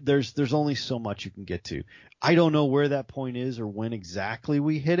 There's only so much you can get to. I don't know where that point is or when exactly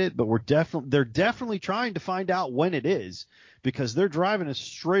we hit it, but they're definitely trying to find out when it is because they're driving us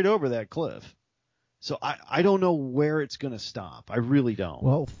straight over that cliff. So I don't know where it's going to stop. I really don't.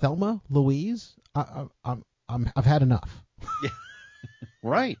 Well, Thelma, Louise, I've had enough. Yeah.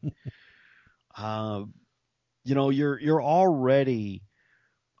 Right. You're already.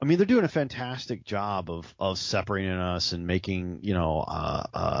 I mean, they're doing a fantastic job of separating us and making,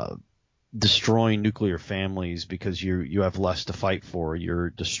 destroying nuclear families because you have less to fight for. You're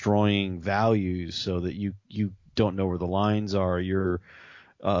destroying values so that you don't know where the lines are. You're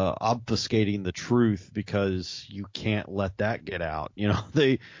obfuscating the truth because you can't let that get out.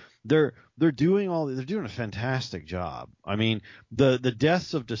 They're doing a fantastic job. I mean, the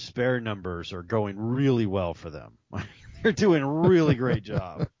deaths of despair numbers are going really well for them. They're doing a really great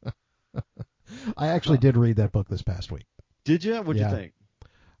job. I actually did read that book this past week. Did you? What'd you think?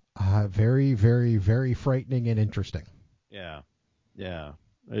 Very, very, very frightening and interesting. Yeah.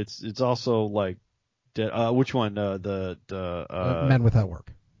 It's also like, which one? Men Without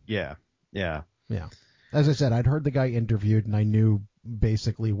Work. Yeah. As I said, I'd heard the guy interviewed and I knew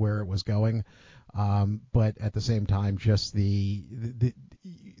basically where it was going, but at the same time, just the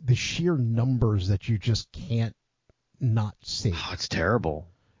sheer numbers that you just can't not see. Oh, it's terrible.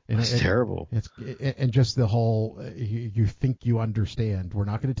 It's terrible. And just the whole you think you understand. We're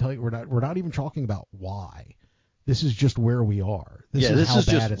not going to tell you. We're not even talking about why. This is just where we are. This is how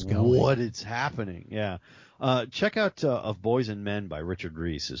bad it's going. What it's happening. Yeah. Check out Of Boys and Men by Richard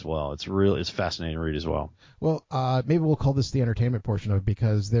Reese as well. It's a fascinating read as well. Well, maybe we'll call this the entertainment portion of it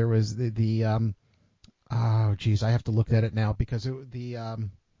because there was I have to look at it now because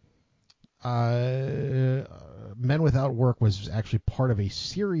Men Without Work was actually part of a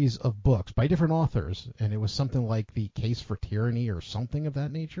series of books by different authors, and it was something like The Case for Tyranny or something of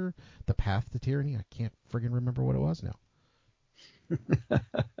that nature, The Path to Tyranny. I can't friggin' remember what it was now.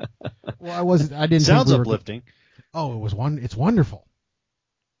 Well, I didn't. Sounds uplifting. Oh, it's wonderful.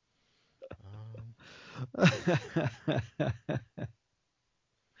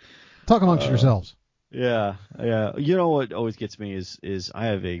 Talk amongst yourselves. Yeah. You know what always gets me is I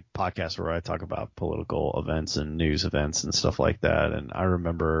have a podcast where I talk about political events and news events and stuff like that. And I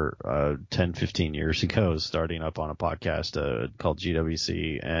remember 10, 15 years ago starting up on a podcast called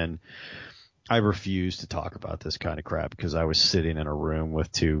GWC, and I refuse to talk about this kind of crap because I was sitting in a room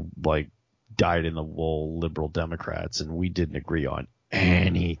with two dyed-in-the-wool liberal Democrats, and we didn't agree on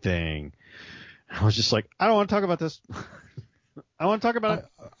anything. I was just like, I don't want to talk about this. I want to talk about it.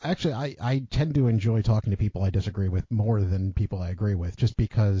 Actually, I tend to enjoy talking to people I disagree with more than people I agree with, just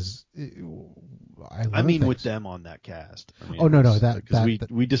because I mean, with them on that cast.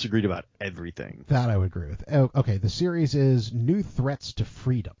 We disagreed about everything. That I would agree with. Okay, the series is New Threats to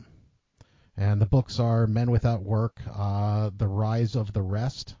Freedom. And the books are Men Without Work, The Rise of the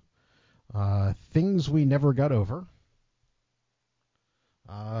Rest, Things We Never Got Over.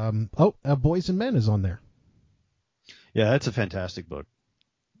 Boys and Men is on there. Yeah, that's a fantastic book.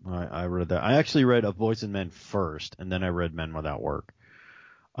 I read that. I actually read Of Boys and Men first, and then I read Men Without Work.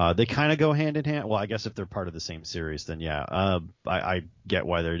 They kind of go hand in hand. Well, I guess if they're part of the same series, then yeah, I get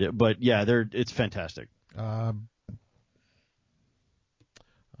why they're. But yeah, it's fantastic.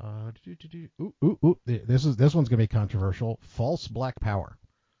 This one's gonna be controversial. False Black Power.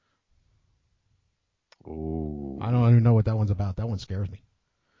 Ooh. I don't even know what that one's about. That one scares me.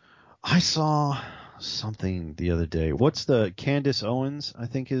 I saw something the other day. What's the Candace Owens? I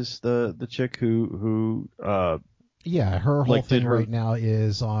think is the chick who yeah, her whole thing right now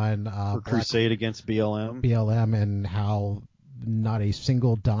is on her crusade against BLM and how not a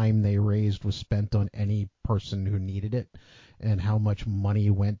single dime they raised was spent on any person who needed it, and how much money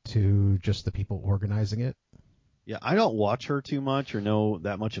went to just the people organizing it. Yeah, I don't watch her too much or know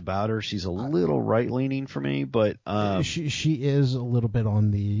that much about her. She's a little right-leaning for me, but she is a little bit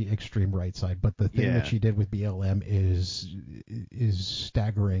on the extreme right side. But the thing that she did with BLM is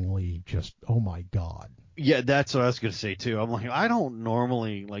staggeringly just, oh my God. Yeah, that's what I was going to say too. I'm like, I don't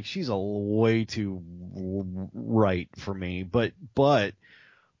normally she's a way too right for me, but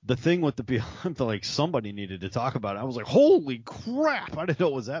the thing with the BLM, somebody needed to talk about it. I was like, holy crap! I didn't know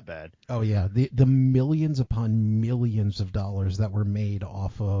it was that bad. Oh yeah, the millions upon millions of dollars that were made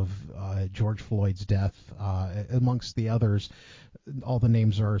off of George Floyd's death, amongst the others. All the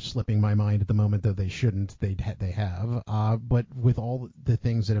names are slipping my mind at the moment, though they shouldn't. They have. But with all the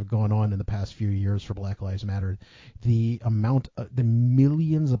things that have gone on in the past few years for Black Lives Matter, the amount, the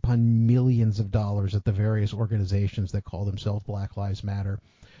millions upon millions of dollars that the various organizations that call themselves Black Lives Matter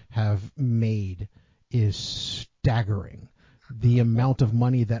have made is staggering. The amount of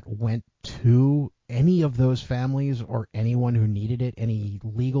money that went to any of those families or anyone who needed it, any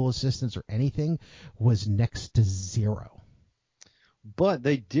legal assistance or anything, was next to zero. But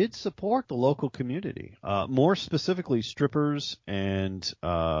they did support the local community, more specifically strippers and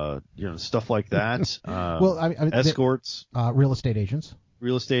stuff like that. Well, escorts, real estate agents.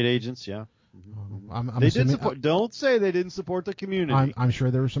 Real estate agents, yeah. They did support. Don't say they didn't support the community. I'm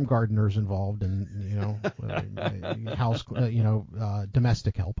sure there were some gardeners involved, and house,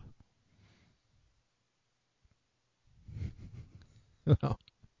 domestic help.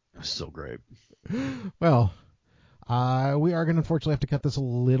 So great. Well, we are going to unfortunately have to cut this a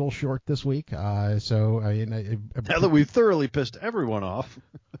little short this week. Now that we've thoroughly pissed everyone off,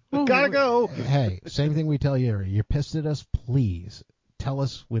 gotta go. Hey, same thing we tell you. You're pissed at us, please. Tell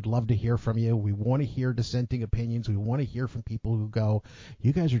us. We'd love to hear from you. We want to hear dissenting opinions. We want to hear from people who go,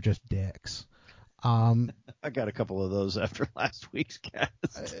 you guys are just dicks. I got a couple of those after last week's cast.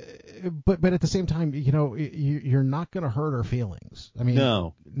 But at the same time, you're not going to hurt our feelings. I mean,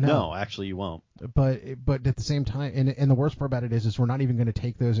 no, actually you won't. But at the same time, and the worst part about it is we're not even going to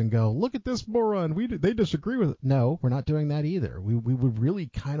take those and go, look at this moron. They disagree with it. No, we're not doing that either. We would really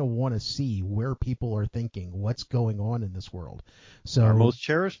kind of want to see where people are thinking, what's going on in this world. So our most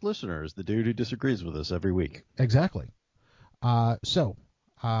cherished listener is the dude who disagrees with us every week. Exactly.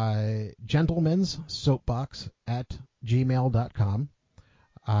 Gentlemen's Soapbox at gmail.com,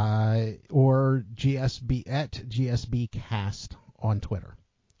 or GSB at GSBcast on Twitter.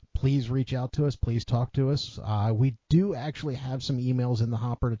 Please reach out to us. Please talk to us. We do actually have some emails in the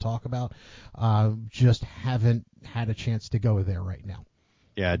hopper to talk about. Just haven't had a chance to go there right now.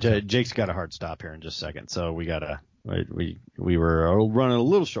 Yeah, Jake's got a hard stop here in just a second, so we were running a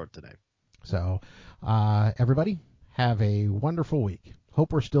little short today. So, everybody, have a wonderful week.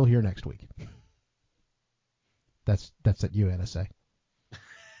 Hope we're still here next week. That's at you, NSA.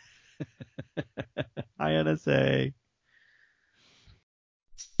 Hi, NSA.